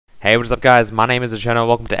Hey, what's up guys? My name is Cherno.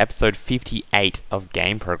 Welcome to episode 58 of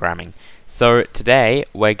Game Programming. So today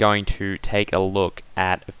we're going to take a look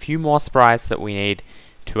at a few more sprites that we need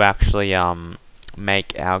to actually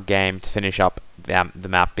make our game to finish up the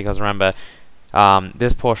map, because remember,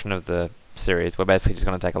 this portion of the series we're basically just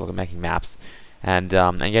going to take a look at making maps and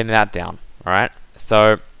getting that down. Alright,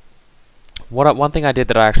 so one thing I did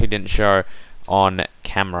that I actually didn't show on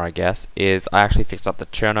camera, I guess, is I actually fixed up the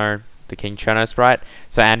Cherno, the King Cherno sprite.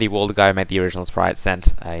 So Andy Wall, the guy who made the original sprite,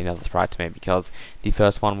 sent another sprite to me because the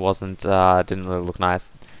first one didn't really look nice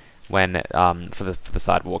when for the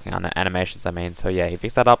side walking on animations, I mean. So yeah, he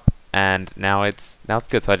fixed that up and now it's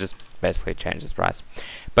good. So I just basically changed the sprites.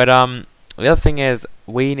 But the other thing is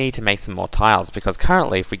we need to make some more tiles, because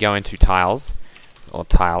currently if we go into tiles, or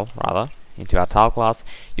tile rather, into our tile class,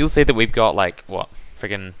 you'll see that we've got like what,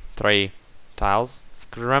 friggin' 3 tiles.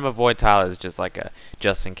 Because remember, void tile is just like a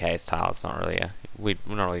just in case tile. It's not really we're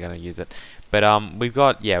not really going to use it. But we've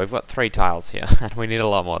got 3 tiles here, and we need a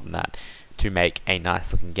lot more than that to make a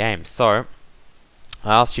nice looking game. So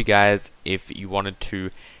I asked you guys if you wanted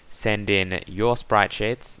to send in your sprite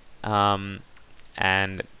sheets and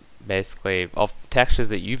basically of textures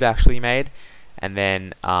that you've actually made, and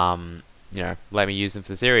then let me use them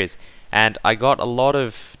for the series. And I got a lot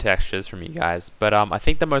of textures from you guys, but I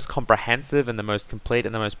think the most comprehensive and the most complete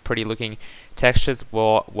and the most pretty looking textures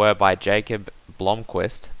were by Jacob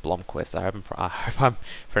Blomquist. I hope I'm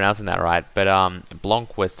pronouncing that right, but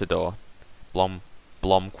Blomquistador.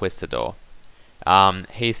 Blomquistador.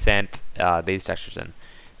 He sent these textures in.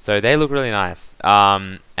 So they look really nice.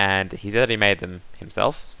 And he said that he made them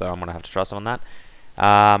himself, so I'm gonna have to trust him on that.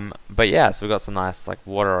 But yeah, so we got some nice like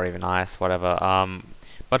water or even ice, whatever.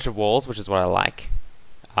 Bunch of walls, which is what I like,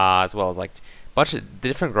 as well as like bunch of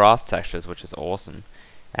different grass textures, which is awesome,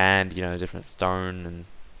 and different stone and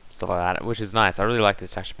stuff like that, which is nice. I really like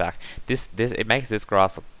this texture pack. It makes this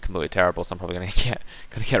grass look completely terrible, so I'm probably gonna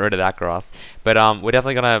get rid of that grass. But we're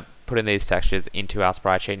definitely gonna put in these textures into our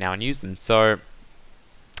sprite sheet now and use them. So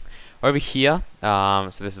over here, so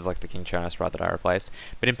this is like the King Cherno sprite that I replaced.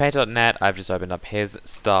 But in Paint.net, I've just opened up his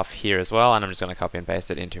stuff here as well, and I'm just gonna copy and paste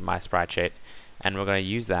it into my sprite sheet. And we're going to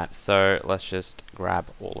use that. So let's just grab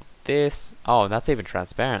all of this. Oh, and that's even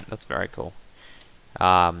transparent. That's very cool. It's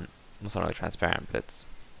not really transparent, but it's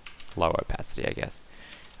low opacity, I guess.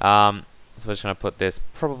 So we're just going to put this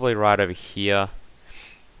probably right over here.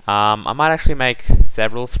 I might actually make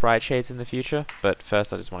several sprite sheets in the future, but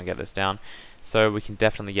first I just want to get this down. So we can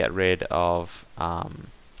definitely get rid of...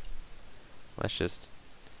 let's just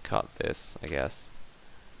cut this, I guess,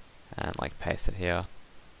 and like paste it here,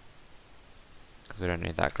 because we don't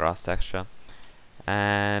need that grass texture,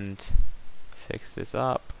 and fix this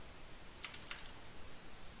up.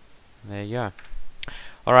 There you go.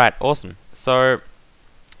 Alright, awesome. So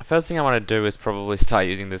first thing I want to do is probably start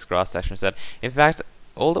using this grass texture instead. In fact,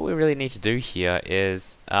 all that we really need to do here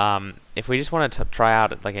is if we just want to try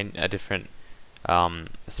out like a different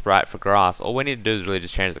sprite for grass, all we need to do is really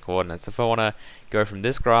just change the coordinates. If I want to go from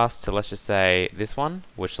this grass to, let's just say, this one,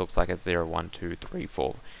 which looks like it's 0, 1, 2, 3,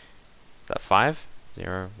 4. Is that 5?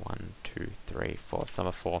 0, 1, 2, 3, 4. It's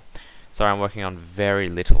number 4. Sorry, I'm working on very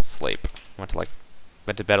little sleep. I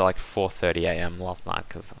went to bed at like 4:30 AM last night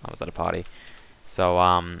because I was at a party. So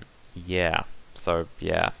yeah. So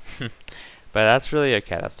yeah. But that's really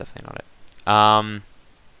okay. That's definitely not it.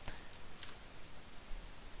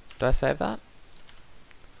 Did I save that?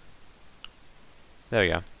 There we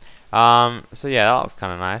go. So yeah, that looks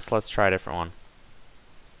kind of nice. Let's try a different one.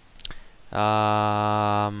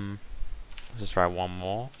 Let's just try one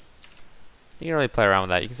more. You can really play around with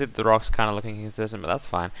that. You can see that the rock's kind of looking consistent, but that's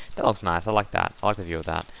fine. That looks nice. I like that. I like the view of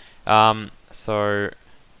that. So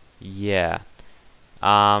yeah.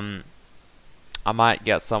 I might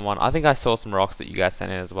get someone. I think I saw some rocks that you guys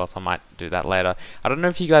sent in as well, so I might do that later. I don't know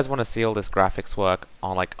if you guys want to see all this graphics work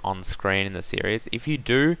on screen in the series. If you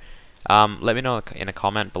do, let me know in a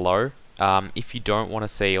comment below. If you don't want to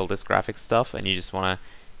see all this graphics stuff and you just want to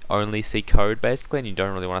only see code basically, and you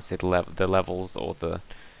don't really want to see the levels or the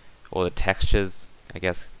textures, I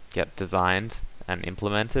guess, get designed and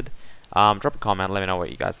implemented, drop a comment, let me know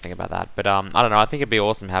what you guys think about that. But I don't know, I think it'd be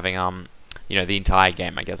awesome having the entire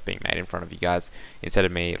game, I guess, being made in front of you guys, instead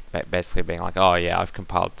of me basically being like, oh yeah, I've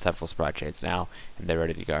compiled several sprite sheets now and they're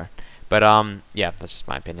ready to go. But yeah, that's just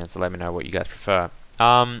my opinion, so let me know what you guys prefer.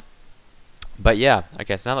 But yeah,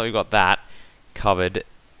 okay, so now that we've got that covered,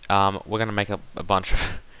 we're gonna make a bunch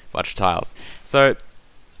of tiles. So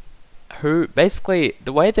basically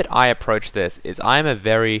the way that I approach this is I'm a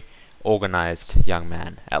very organized young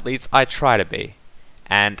man. At least I try to be.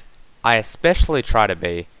 And I especially try to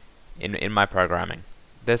be in my programming.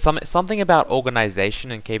 there's something about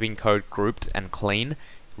organization and keeping code grouped and clean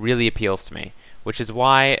really appeals to me, which is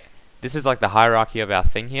why this is like the hierarchy of our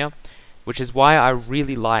thing here, which is why I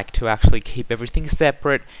really like to actually keep everything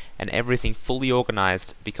separate and everything fully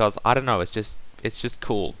organized, because I don't know, it's just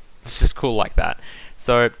cool. It's just cool like that.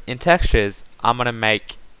 So in textures, I'm gonna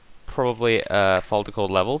make probably a folder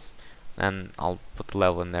called levels, and I'll put the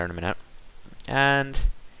level in there in a minute. And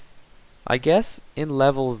I guess in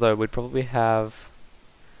levels though, we'd probably have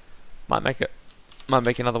might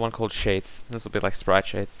make another one called sheets. This will be like sprite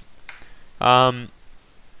sheets.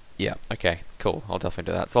 Yeah, okay, cool. I'll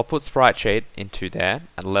definitely do that. So I'll put sprite sheet into there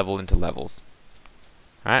and level into levels.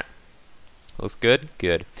 Alright? Looks good?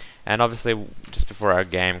 Good. And obviously, just before our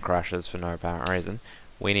game crashes for no apparent reason,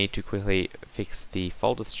 we need to quickly fix the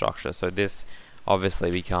folder structure. So this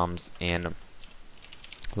obviously becomes in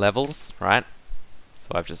levels, right? So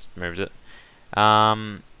I've just moved it.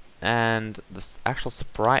 And this actual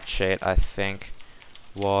sprite sheet, I think,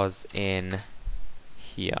 was in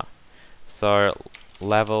here. So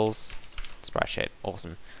levels, sprite sheet,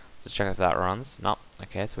 awesome. Let's check if that runs. Nope.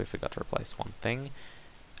 Okay, so we forgot to replace one thing.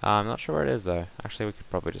 I'm not sure where it is though. Actually, we could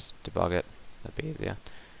probably just debug it. That'd be easier.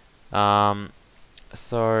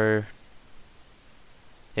 So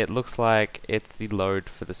it looks like it's the load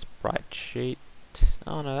for the sprite sheet.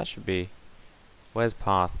 Oh no, that should be. Where's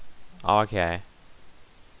path? Oh, okay.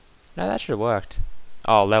 No, that should have worked.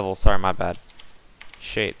 Oh, levels. Sorry, my bad.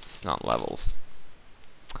 Sheets, not levels.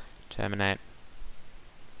 Terminate.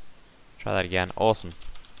 Try that again. Awesome.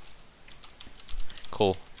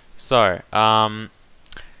 Cool. So,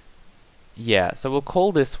 yeah. So we'll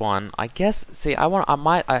call this one. I guess. See, I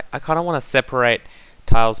kind of want to separate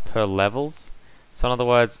tiles per levels. So in other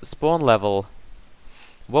words, spawn level.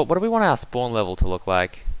 What do we want our spawn level to look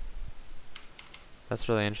like? That's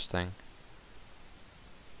really interesting.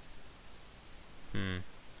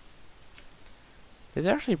 These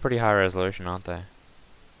are actually pretty high resolution, aren't they?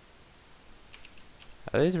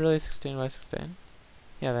 Are these really 16 by 16?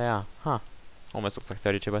 Yeah, they are. Huh. Almost looks like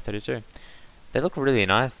 32 by 32. They look really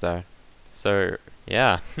nice, though. So,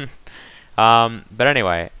 yeah. But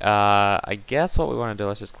anyway, I guess what we want to do,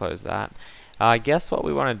 let's just close that. I guess what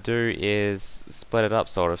we want to do is split it up,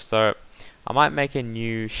 sort of. So, I might make a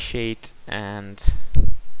new sheet and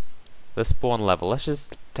the spawn level. Let's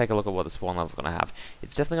just take a look at what the spawn level is going to have.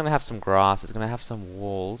 It's definitely going to have some grass. It's going to have some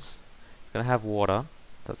walls. It's going to have water.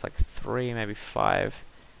 That's like 3, maybe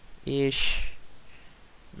 5-ish.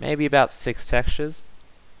 Maybe about 6 textures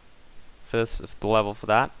for this, for the level for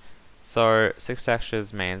that. So 6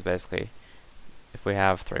 textures means basically if we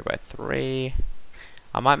have 3 by 3,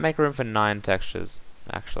 I might make room for 9 textures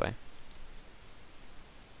actually.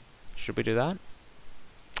 Should we do that?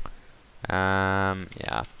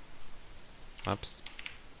 Yeah. Oops.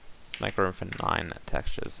 Let's make room for 9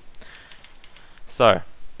 textures. So,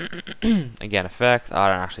 again, effect. I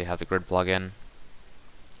don't actually have the grid plugin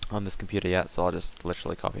on this computer yet, so I'll just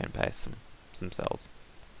literally copy and paste some cells.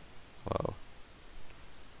 Whoa.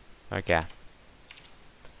 Okay.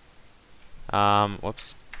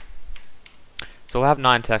 Whoops. So we'll have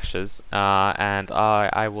 9 textures, and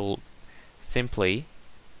I will simply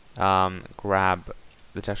grab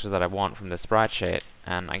the textures that I want from the sprite sheet,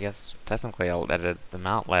 and I guess technically I'll edit them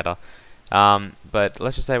out later. But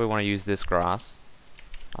let's just say we want to use this grass.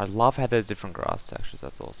 I love how there's different grass textures,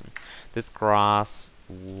 that's awesome. This grass,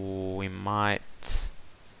 we might,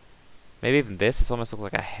 maybe even this almost looks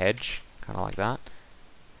like a hedge, kind of like that.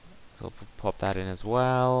 So we'll pop that in as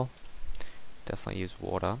well. Definitely use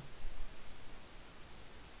water.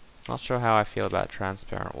 Not sure how I feel about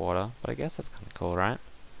transparent water, but I guess that's kind of cool, right?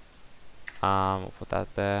 We'll put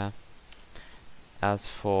that there. As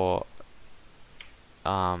for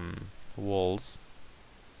walls,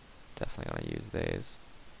 definitely gonna use these.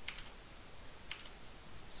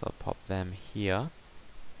 So I'll pop them here.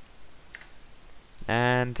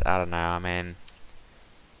 And I don't know, I mean,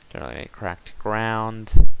 don't really need cracked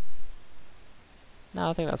ground. No,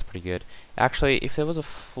 I think that's pretty good. Actually, if there was a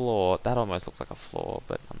floor, that almost looks like a floor,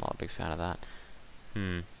 but I'm not a big fan of that.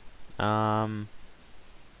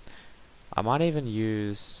 I might even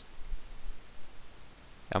use,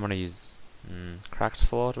 I'm gonna use cracked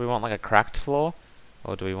floor. Do we want like a cracked floor,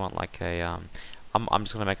 or do we want like a I'm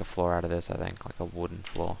just gonna make a floor out of this. I think like a wooden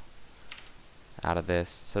floor out of this.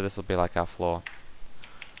 So this will be like our floor.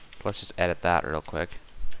 So let's just edit that real quick.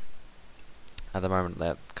 At the moment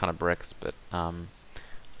they're kind of bricks, but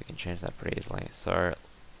we can change that pretty easily. So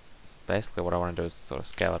basically what I want to do is sort of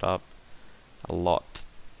scale it up a lot.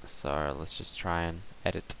 So let's just try and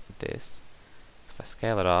edit this. So if I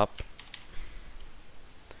scale it up,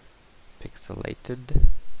 pixelated,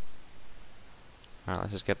 Alright,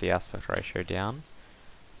 let's just get the aspect ratio down.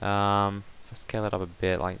 Let's scale it up a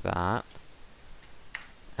bit like that.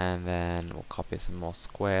 And then we'll copy some more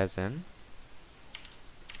squares in.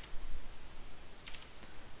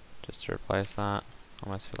 Just to replace that. I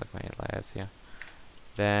almost feel like we need layers here.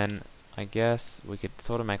 Then I guess we could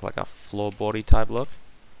sort of make like a floorboardy type look.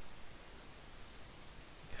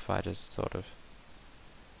 If I just sort of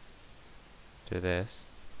do this,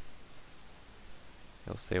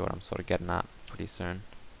 you'll see what I'm sort of getting at pretty soon.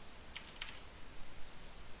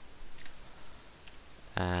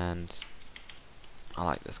 And I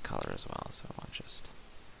like this color as well, so I'll just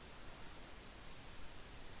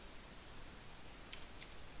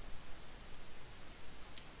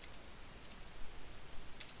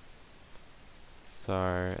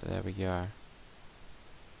so there we go.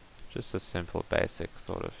 Just a simple basic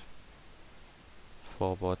sort of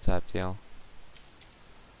floorboard type deal.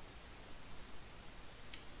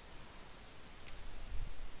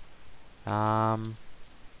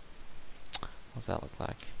 What's that look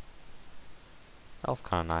like? That was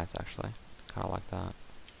kind of nice actually. Kind of like that.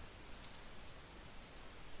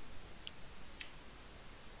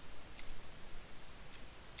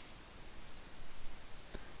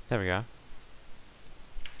 There we go.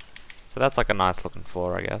 So that's like a nice looking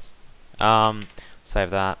floor, I guess. Save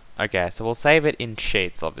that. Okay, so we'll save it in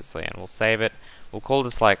sheets, obviously, and we'll save it. We'll call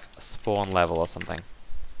this like spawn level or something.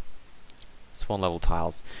 Spawn level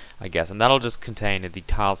tiles, I guess, and that'll just contain the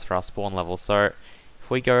tiles for our spawn level. So if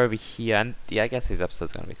we go over here, and yeah, I guess these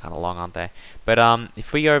episodes are going to be kind of long, aren't they? But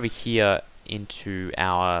if we go over here into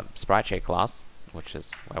our sprite sheet class, which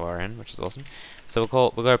is where we're in, which is awesome. So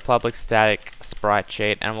we'll go public static sprite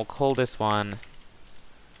sheet, and we'll call this one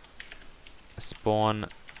spawn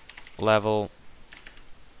level.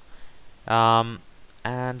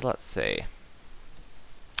 And let's see.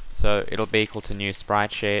 So it'll be equal to new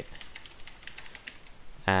sprite sheet,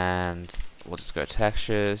 and we'll just go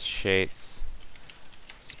textures, sheets,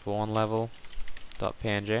 spawn level dot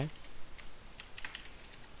png,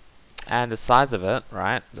 and the size of it,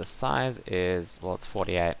 right? The size is, well, it's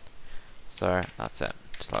 48. So that's it,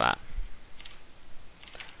 just like that.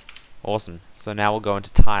 Awesome. So now we'll go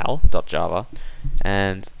into tile.java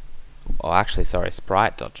and, oh, actually, sorry,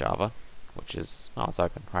 sprite.java, which is, oh, it's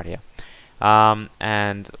open right here.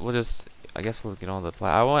 And we'll just, I guess we'll get on the play.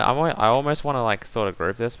 I almost want to like sort of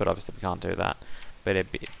group this, but obviously we can't do that. But it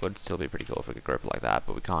would still be pretty cool if we could group it like that,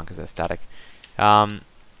 but we can't because they're static.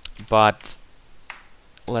 But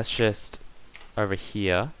let's just, over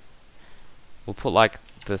here, we'll put like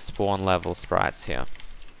the spawn level sprites here.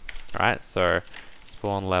 Right, so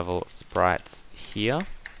spawn level sprites here.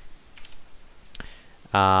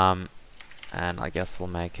 And I guess we'll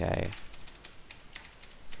make a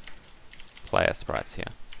player sprites here.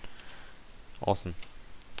 Awesome.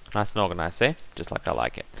 Nice and organized, see? Just like I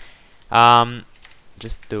like it.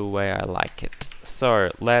 Just the way I like it.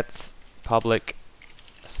 So let's public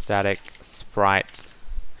static sprite.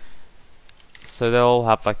 So they'll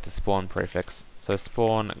have like the spawn prefix. So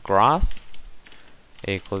spawn grass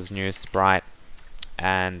equals new sprite,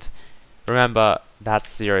 and remember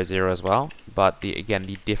that's 0, 0 as well. But again,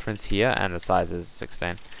 the difference here, and the size is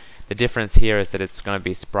 16. The difference here is that it's going to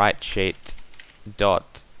be sprite sheet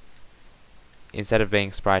dot, instead of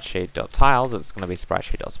being sprite sheet dot tiles, it's going to be sprite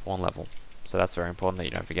sheet dot spawn level. So that's very important that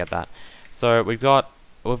you don't forget that. So we've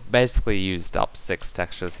basically used up 6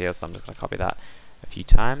 textures here, so I'm just going to copy that a few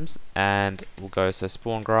times, and we'll go, so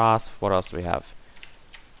spawn grass. What else do we have?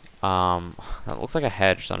 That looks like a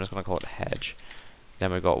hedge, so I'm just going to call it hedge.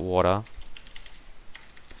 Then we've got water.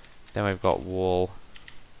 Then we've got wall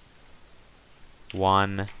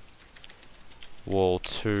 1, wall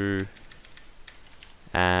 2,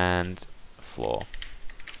 and floor.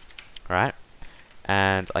 Right?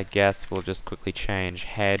 And I guess we'll just quickly change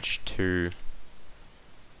hedge to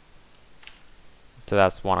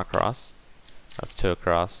that's 1 across. That's 2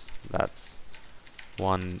 across. That's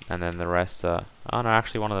 1, and then the rest are, oh no,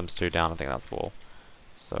 actually one of them's 2 down. I think that's wall.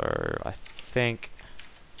 So I think,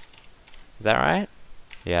 is that right?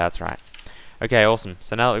 Yeah, that's right. Okay, awesome.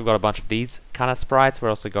 So now that we've got a bunch of these kind of sprites, we're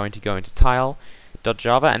also going to go into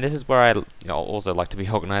tile.java, and this is where I also like to be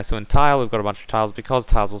organized. So in tile, we've got a bunch of tiles. Because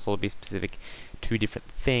tiles will sort of be specific to different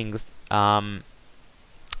things, we can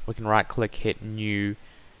right click, hit new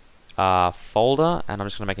folder, and I'm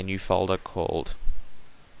just going to make a new folder called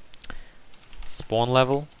spawn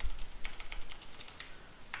level.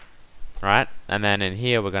 Right, and then in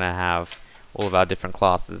here we're going to have all of our different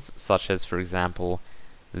classes, such as, for example,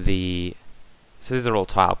 so these are all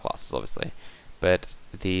tile classes, obviously, but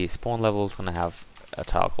the spawn level is going to have a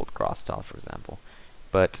tile called grass tile, for example.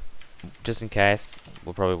 But just in case,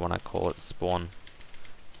 we'll probably want to call it spawn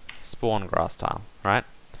spawn grass tile, right?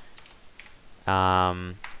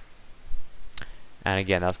 And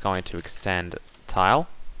again, that's going to extend tile,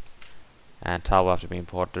 and tile will have to be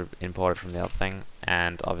imported from the other thing,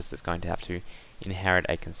 and obviously it's going to have to inherit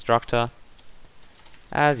a constructor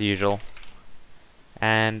as usual,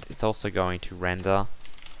 and it's also going to render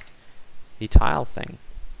the tile thing.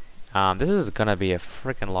 This is going to be a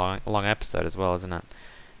freaking long episode as well, isn't it?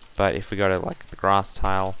 But if we go to like the grass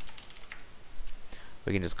tile,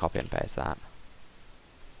 we can just copy and paste that.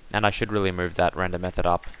 And I should really move that render method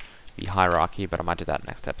up the hierarchy, but I might do that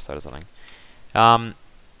next episode or something.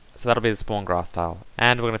 So that'll be the spawn grass tile,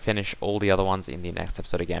 and we're going to finish all the other ones in the next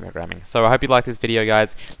episode of Game Programming. So I hope you like this video,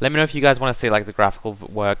 guys. Let me know if you guys want to see like the graphical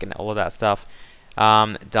work and all of that stuff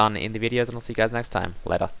done in the videos, and I'll see you guys next time.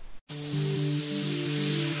 Later.